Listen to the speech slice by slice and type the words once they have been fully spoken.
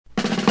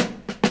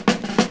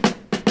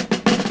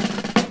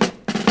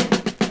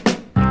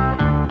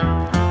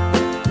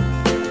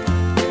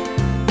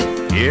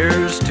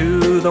Here's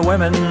to the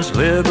women's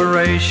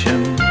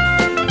liberation.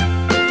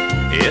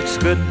 It's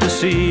good to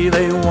see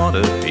they want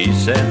to be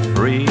set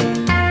free.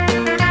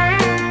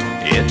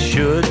 It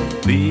should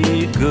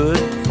be good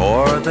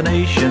for the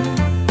nation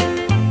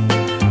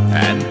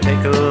and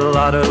take a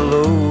lot of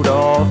load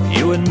off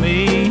you and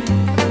me.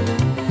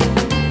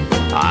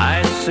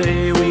 I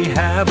say we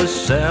have a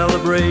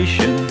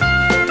celebration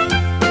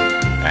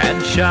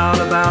and shout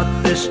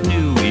about this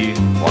new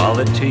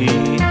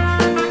equality.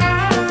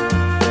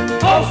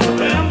 Most of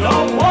them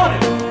don't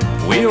want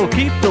it. We'll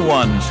keep the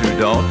ones who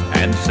don't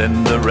and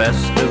send the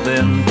rest of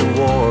them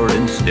to war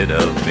instead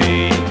of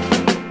me.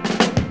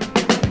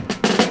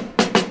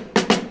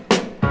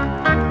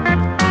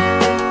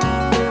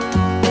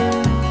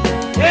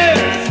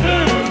 Here's to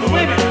the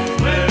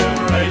women's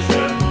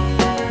liberation.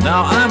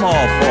 Now I'm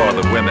all for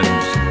the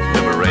women's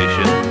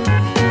liberation,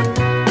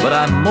 but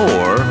I'm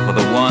more for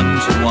the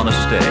ones who want to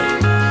stay.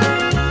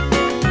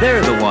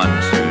 They're the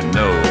ones who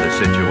know the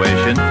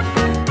situation.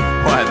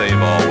 Why,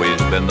 they've always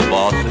been the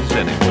bosses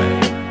anyway.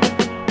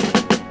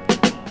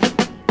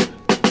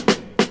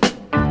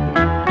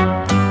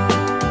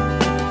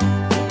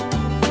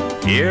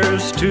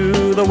 Here's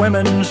to the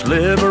women's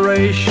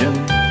liberation.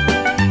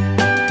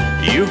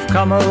 You've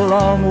come a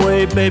long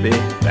way, baby,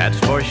 that's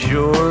for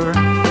sure.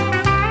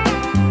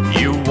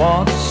 You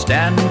won't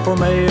stand for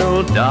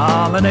male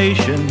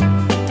domination.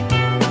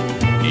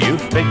 You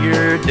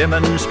figure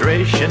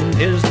demonstration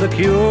is the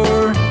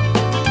cure.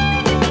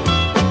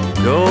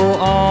 Go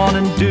on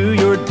and do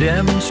your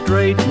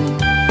demonstrating.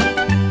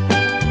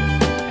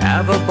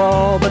 Have a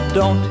ball, but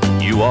don't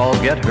you all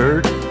get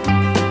hurt.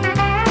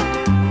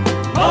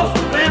 Most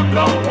of them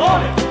don't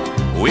want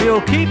it.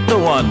 We'll keep the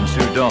ones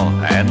who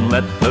don't and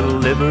let the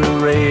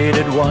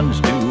liberated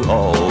ones do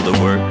all the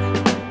work.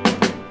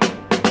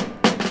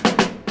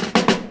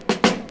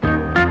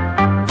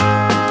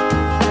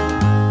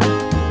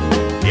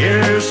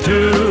 Here's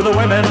to the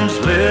women's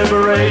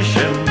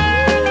liberation.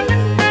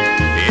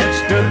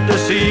 It's good to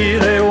see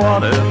they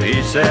want to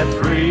be set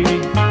free.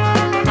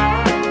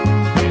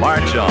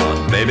 March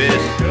on,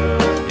 babies,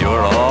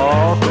 you're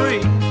all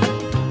free.